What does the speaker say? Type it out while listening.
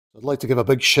I'd like to give a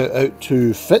big shout out to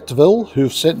Fitville,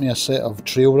 who've sent me a set of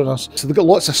trail runners. So they've got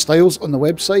lots of styles on the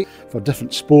website for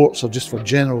different sports or just for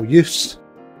general use.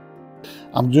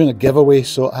 I'm doing a giveaway,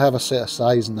 so I have a set of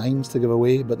size 9s to give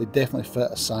away, but they definitely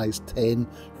fit a size 10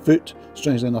 foot,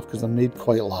 strangely enough, because they're made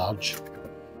quite large.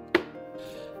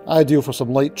 Ideal for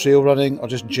some light trail running or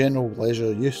just general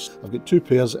leisure use. I've got 2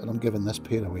 pairs and I'm giving this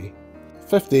pair away.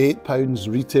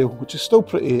 £58 retail, which is still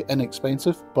pretty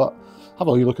inexpensive, but have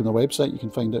a wee look on the website, you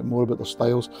can find out more about their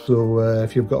styles. So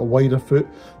if you've got a wider foot,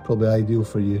 probably ideal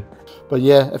for you. But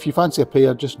yeah, if you fancy a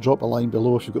pair, just drop a line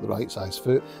below if you've got the right size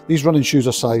foot. These running shoes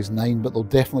are size 9, but they'll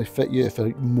definitely fit you if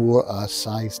you're more a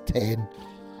size 10.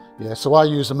 Yeah, so I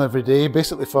use them every day,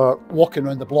 basically for walking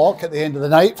around the block at the end of the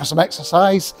night for some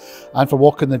exercise and for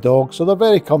walking the dog. So they're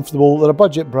very comfortable. They're a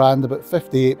budget brand, about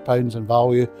 £58 in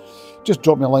value. Just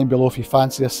drop me a line below if you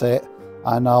fancy a set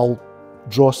and I'll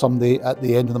draw somebody at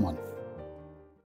the end of the month.